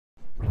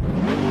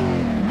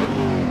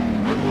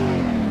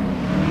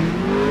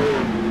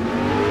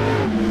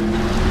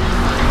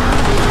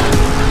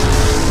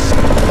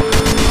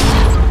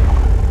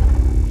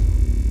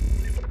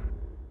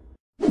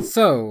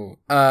So,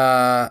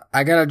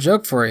 I got a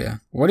joke for you.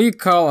 What do you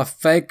call a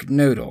fake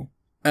noodle?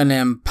 An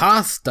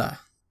impasta.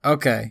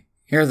 Okay,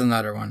 here's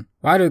another one.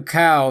 Why do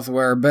cows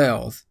wear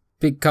bells?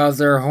 Because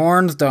their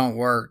horns don't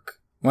work.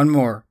 One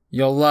more.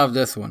 You'll love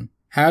this one.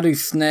 How do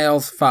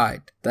snails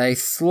fight? They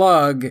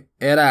slug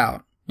it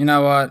out. You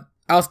know what?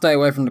 I'll stay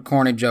away from the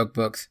corny joke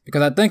books,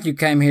 because I think you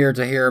came here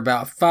to hear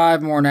about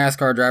 5 more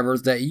NASCAR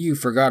drivers that you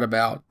forgot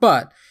about.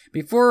 But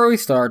before we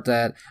start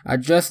that, I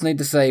just need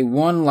to say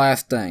one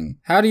last thing.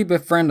 How do you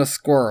befriend a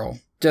squirrel?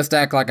 Just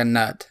act like a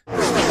nut.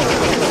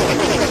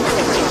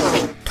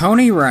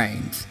 Tony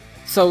Raines.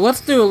 So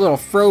let's do a little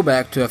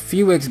throwback to a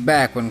few weeks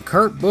back when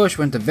Kurt Busch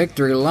went to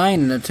victory lane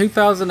in the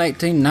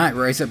 2018 night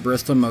race at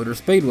Bristol Motor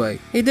Speedway.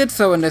 He did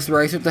so in this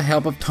race with the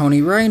help of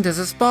Tony Raines as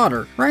a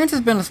spotter. Raines has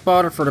been a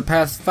spotter for the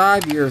past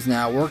 5 years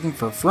now, working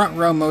for Front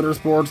Row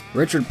Motorsports,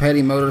 Richard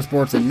Petty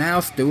Motorsports, and now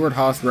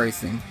Stewart-Haas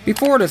Racing.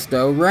 Before this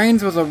though,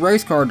 Raines was a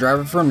race car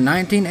driver from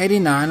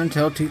 1989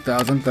 until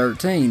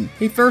 2013.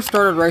 He first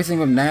started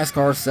racing with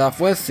NASCAR's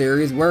Southwest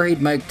Series, where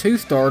he'd make 2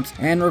 starts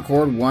and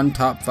record 1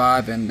 top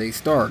 5 in these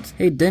starts.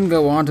 He'd then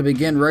go on to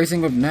begin racing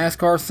with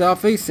NASCAR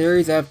Southeast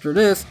Series after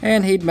this,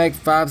 and he'd make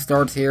 5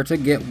 starts here to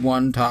get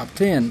 1 top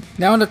 10.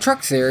 Now in the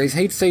Truck Series,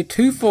 he'd see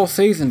 2 full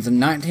seasons in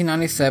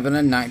 1997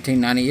 and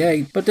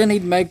 1998, but then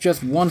he'd make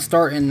just 1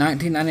 start in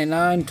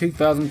 1999,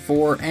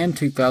 2004, and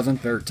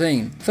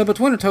 2013. So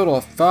between a total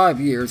of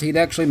 5 years, he'd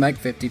actually make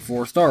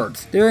 54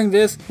 starts. During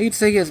this, he'd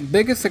see his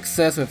biggest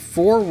success with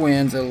 4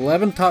 wins,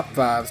 11 top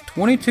 5s,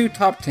 22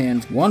 top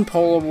 10s, 1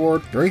 pole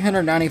award,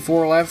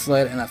 394 laps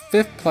led, and a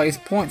 5th place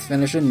points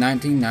finish in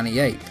 1998.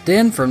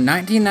 Then from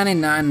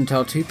 1999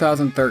 until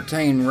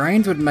 2013,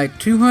 Raines would make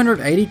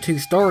 282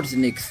 starts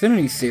in the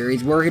Xfinity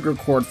Series, where he'd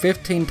record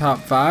 15 top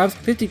 5s,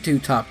 52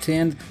 top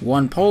 10s,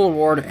 1 pole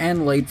award,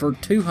 and lead for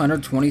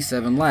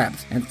 227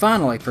 laps. And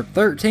finally, for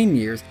 13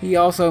 years, he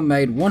also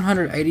made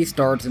 180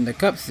 starts in the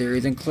Cup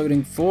Series,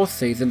 including full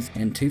seasons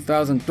in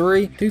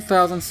 2003,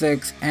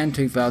 2006, and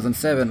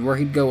 2007, where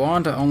he'd go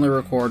on to only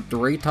record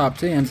 3 top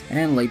 10s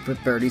and lead for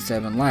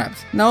 37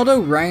 laps. Now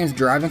although Raines'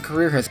 driving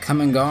career has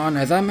come and gone,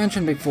 as I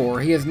mentioned before,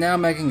 he is now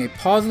making a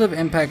positive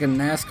impact in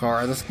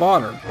NASCAR as a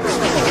spotter.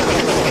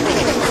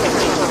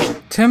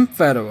 Tim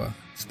Fedewa.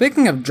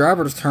 Speaking of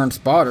drivers turned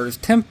spotters,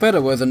 Tim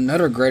Fedewa is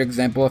another great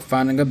example of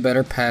finding a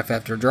better path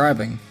after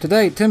driving.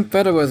 Today, Tim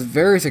Fedewa is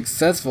very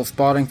successful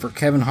spotting for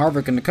Kevin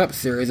Harvick in the Cup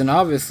Series, and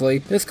obviously,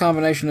 this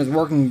combination is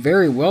working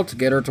very well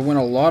together to win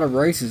a lot of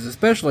races,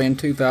 especially in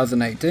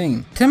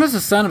 2018. Tim is the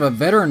son of a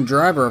veteran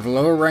driver of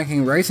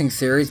lower-ranking racing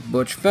series,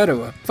 Butch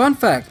Fedewa. Fun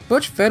fact,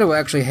 Butch Fedewa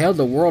actually held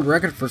the world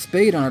record for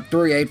speed on a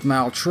 3/8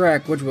 mile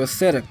track, which was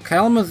set at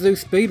Kalamazoo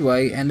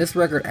Speedway, and this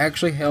record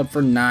actually held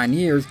for 9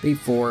 years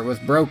before it was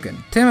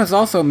broken. Tim is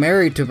also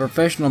married to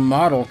professional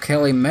model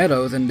Kelly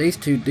Meadows, and these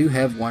two do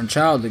have 1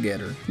 child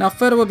together. Now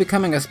Fedewa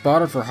becoming a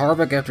spotter for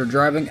Harvick after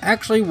driving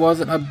actually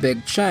wasn't a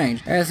big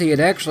change, as he had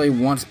actually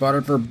once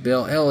spotted for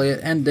Bill Elliott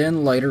and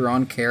then later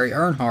on Kerry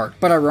Earnhardt.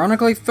 But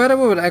ironically,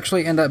 Fedewa would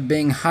actually end up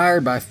being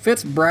hired by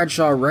Fitz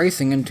Bradshaw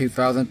Racing in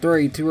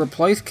 2003 to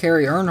replace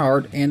Kerry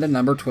Earnhardt in the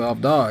number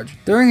 12 Dodge.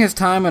 During his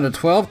time in the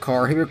 12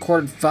 car, he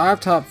recorded 5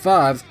 top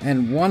 5s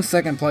and 1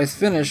 second place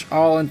finish,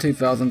 all in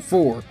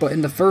 2004. But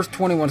in the first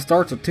 21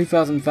 starts of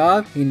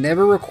 2005, he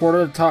never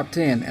recorded a top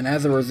 10, and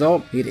as a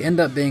result, he'd end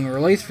up being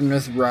released from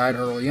this ride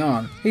early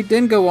on. He'd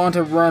then go on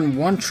to run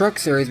 1 Truck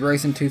Series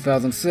race in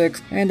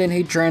 2006, and then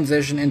he'd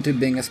transition into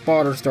being a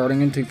spotter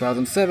starting in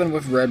 2007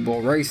 with Red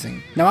Bull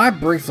Racing. Now I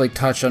briefly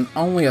touched on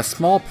only a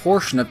small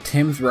portion of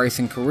Tim's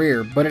racing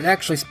career, but it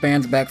actually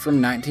spans back from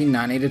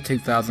 1990 to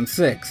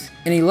 2006.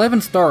 In 11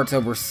 starts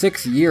over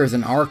 6 years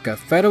in ARCA,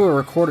 Fedewa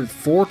recorded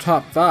 4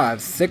 top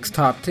 5s, 6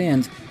 top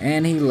 10s,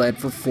 and he led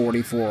for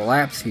 44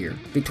 laps here.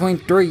 Between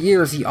 3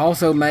 years, he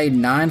also made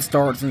 9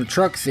 starts in the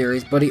Truck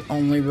Series, but he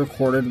only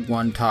recorded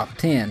 1 top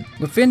 10.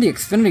 Within the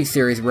Xfinity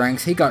Series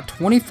ranks, he got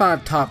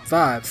 25 top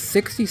 5s,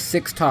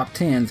 66 top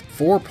 10s,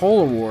 4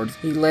 pole awards,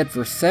 he led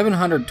for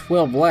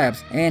 712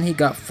 laps, and he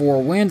got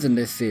 4 wins in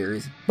this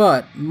series.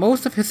 But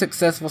most of his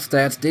successful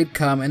stats did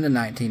come in the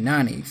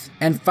 1990s.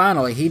 And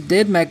finally, he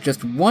did make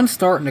just 1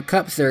 start in the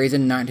Cup Series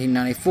in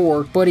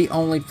 1994, but he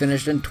only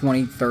finished in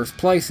 21st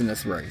place in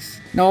this race.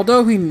 Now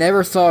although he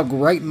never saw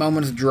great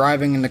moments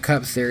driving in the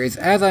Cup Series,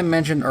 as I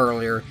mentioned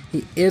earlier,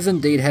 he is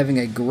indeed having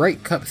a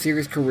great Cup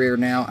Series career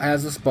now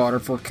as a spotter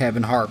for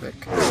Kevin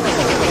Harvick.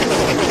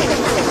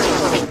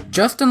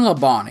 Justin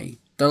Labonte.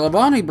 The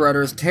Labonte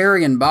brothers,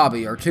 Terry and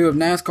Bobby, are 2 of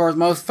NASCAR's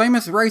most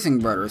famous racing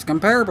brothers,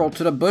 comparable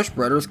to the Busch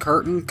brothers,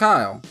 Kurt and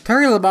Kyle.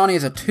 Terry Labonte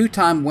is a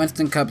 2-time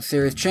Winston Cup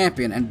Series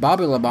champion, and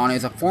Bobby Labonte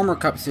is a former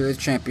Cup Series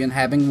champion,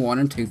 having won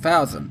in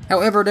 2000.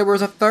 However, there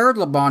was a 3rd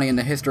Labonte in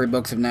the history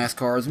books of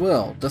NASCAR as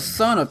well. The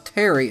son of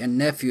Terry and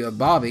nephew of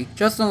Bobby,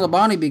 Justin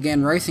Labonte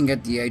began racing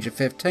at the age of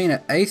 15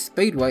 at Ace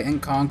Speedway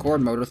in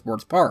Concord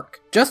Motorsports Park.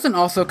 Justin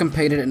also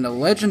competed in the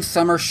Legends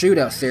Summer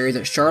Shootout Series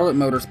at Charlotte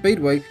Motor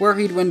Speedway, where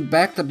he'd win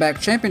back-to-back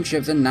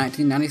championships in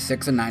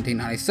 1996 and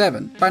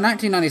 1997. By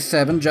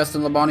 1997,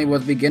 Justin Labonte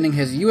was beginning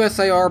his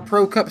USAR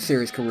Pro Cup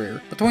Series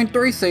career. Between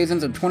 3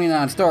 seasons and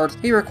 29 starts,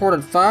 he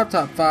recorded 5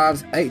 top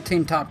 5s,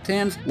 18 top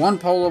 10s, 1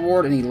 pole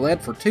award, and he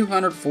led for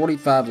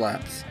 245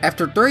 laps.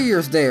 After 3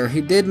 years there,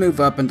 he did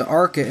move up into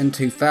ARCA in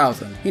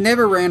 2000. He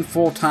never ran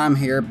full-time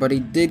here, but he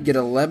did get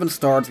 11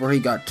 starts where he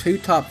got 2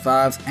 top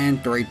 5s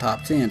and 3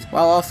 top 10s,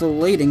 while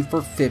also leading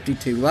for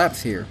 52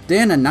 laps here.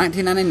 Then in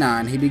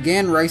 1999, he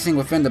began racing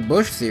within the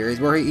Busch Series,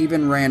 where he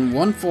even ran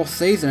 1 full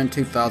season in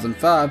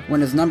 2005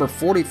 when his number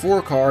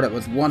 44 car that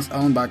was once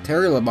owned by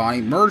Terry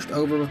Labonte merged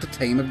over with the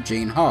team of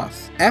Gene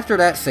Haas. After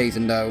that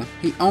season though,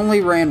 he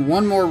only ran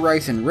 1 more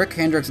race in Rick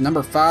Hendrick's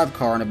number 5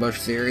 car in the Busch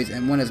Series,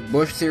 and when his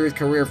Busch Series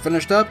career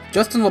finished up,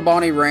 Justin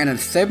Labonte ran in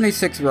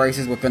 76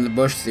 races within the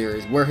Busch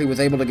Series, where he was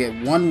able to get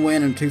 1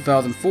 win in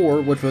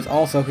 2004, which was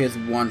also his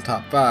 1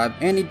 top 5,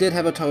 and he did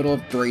have a total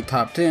of 3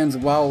 top 10s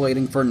while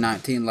leading for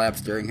 19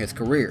 laps during his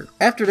career.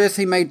 After this,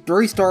 he made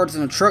 3 starts in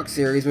the Truck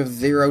Series with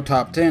 0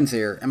 top 10s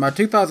here, and by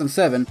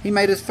 2007, he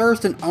made his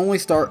first and only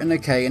start in the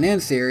K&N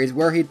Series,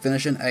 where he'd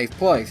finish in 8th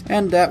place,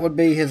 and that would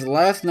be his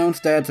last known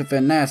stats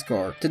within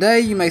NASCAR. Today,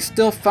 you may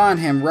still find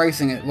him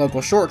racing at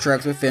local short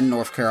tracks within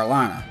North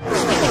Carolina.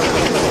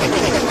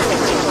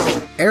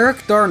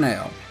 Eric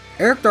Darnell.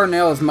 Eric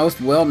Darnell is most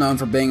well known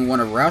for being one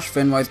of Roush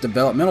Fenway's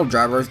developmental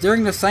drivers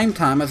during the same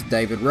time as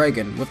David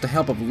Reagan, with the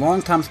help of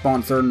longtime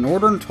sponsor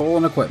Northern Tool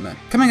and Equipment.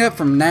 Coming up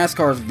from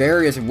NASCAR's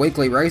various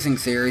weekly racing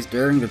series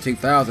during the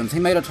 2000s, he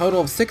made a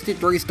total of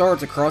 63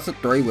 starts across the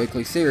 3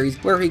 weekly series,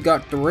 where he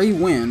got 3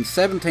 wins,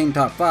 17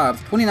 top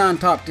 5s, 29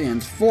 top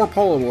 10s, 4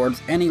 pole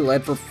awards, and he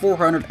led for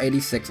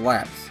 486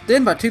 laps.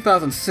 Then by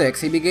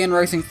 2006, he began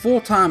racing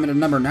full-time in a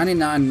number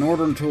 99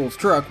 Northern Tools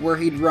truck, where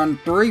he'd run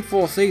 3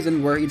 full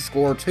seasons where he'd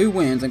score 2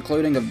 wins,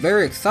 including a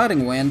very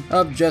exciting win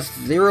of just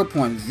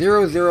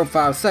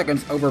 0.005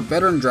 seconds over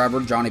veteran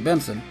driver Johnny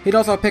Benson. He'd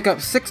also pick up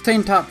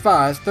 16 top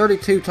 5s,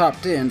 32 top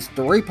 10s,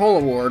 3 pole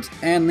awards,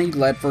 and he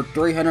led for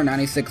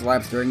 396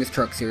 laps during his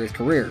Truck Series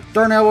career.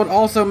 Darnell would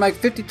also make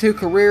 52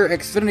 career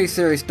Xfinity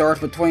Series starts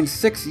between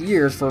 6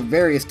 years for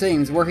various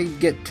teams, where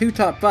he'd get 2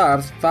 top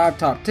 5s, 5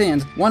 top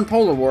 10s, 1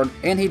 pole award,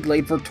 and he'd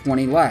lead for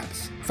 20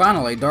 laps.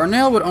 Finally,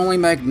 Darnell would only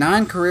make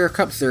 9 career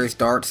Cup Series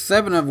starts,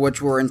 7 of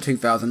which were in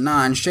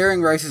 2009,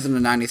 sharing races in the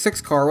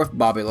 96 car with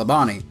Bobby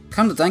Labonte.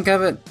 Come to think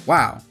of it,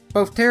 wow.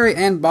 Both Terry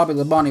and Bobby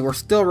Labonte were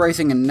still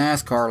racing in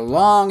NASCAR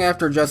long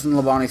after Justin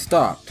Labonte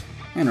stopped.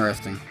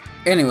 Interesting.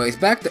 Anyways,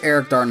 back to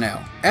Eric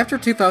Darnell. After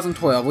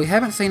 2012, we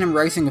haven't seen him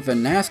racing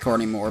within NASCAR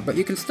anymore, but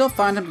you can still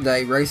find him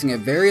today racing at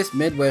various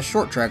Midwest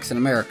short tracks in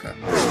America.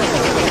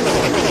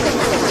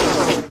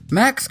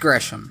 Max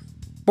Gresham.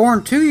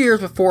 Born 2 years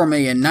before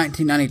me in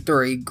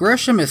 1993,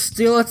 Gresham is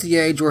still at the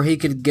age where he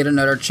could get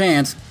another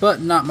chance, but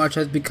not much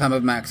has become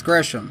of Max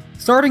Gresham.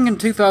 Starting in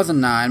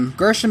 2009,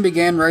 Gresham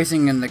began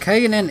racing in the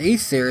K&N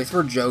East Series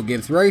for Joe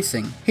Gibbs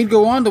Racing. He'd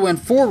go on to win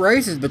 4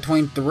 races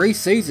between 3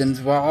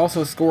 seasons, while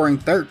also scoring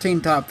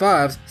 13 top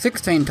 5s,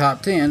 16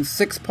 top 10s,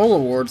 6 pole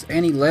awards,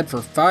 and he led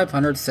for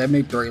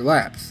 573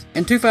 laps.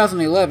 In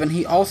 2011,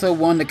 he also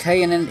won the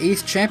K&N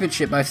East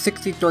Championship by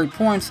 63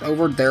 points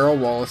over Darrell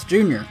Wallace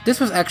Jr. This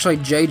was actually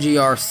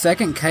JGR's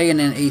second K&N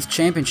East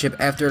Championship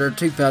after their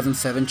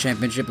 2007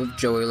 championship with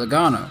Joey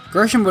Logano.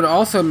 Gresham would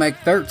also make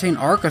 13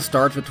 ARCA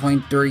starts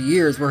between 3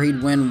 years, where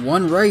he'd win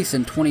 1 race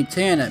in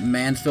 2010 at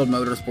Mansfield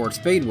Motorsport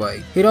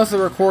Speedway. He'd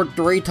also record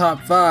 3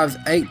 top 5s,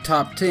 8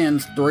 top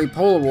 10s, 3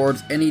 pole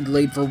awards, and he'd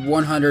lead for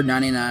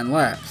 199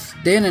 laps.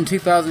 Then in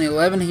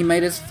 2011, he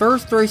made his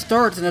first 3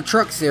 starts in the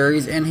Truck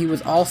Series, and he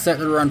was all set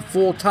to run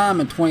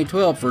full-time in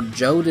 2012 for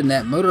Joe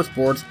DeNette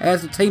Motorsports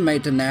as a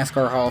teammate to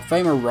NASCAR Hall of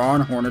Famer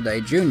Ron Hornaday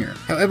Jr.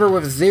 However,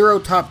 with 0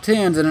 top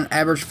 10s and an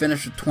average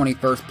finish of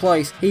 21st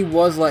place, he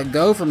was let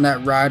go from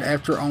that ride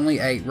after only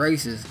 8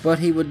 races, but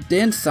he would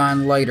then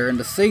sign later in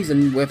the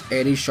season with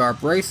Eddie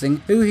Sharp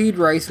Racing, who he'd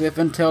race with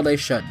until they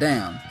shut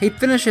down. He'd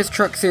finish his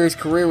Truck Series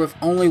career with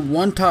only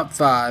 1 top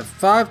 5,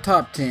 5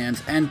 top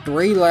 10s, and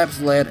 3 laps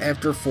led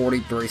after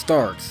 43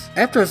 starts.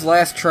 After his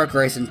last truck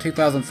race in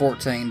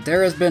 2014,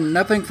 there has been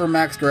nothing for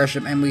Max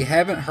Gresham, and we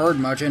haven't heard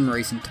much in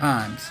recent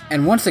times.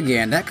 And once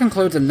again, that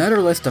concludes another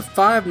list of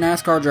 5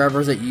 NASCAR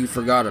drivers that you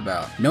forgot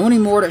about. Know any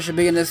more that should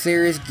be in this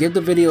series? Give the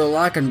video a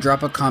like and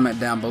drop a comment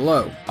down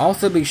below.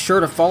 Also, be sure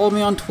to follow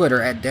me on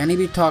Twitter at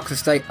DannyBTalks to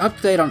stay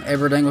updated on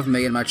everything with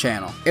me and my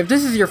channel. If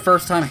this is your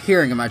first time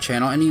hearing of my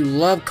channel and you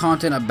love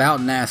content about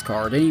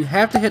NASCAR, then you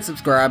have to hit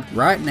subscribe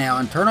right now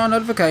and turn on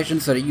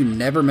notifications so that you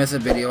never miss a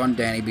video on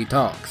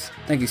DannyBTalks.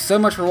 Thank you so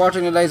much for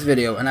watching today's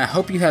video, and I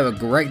hope you have a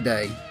great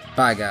day.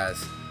 Bye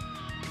guys.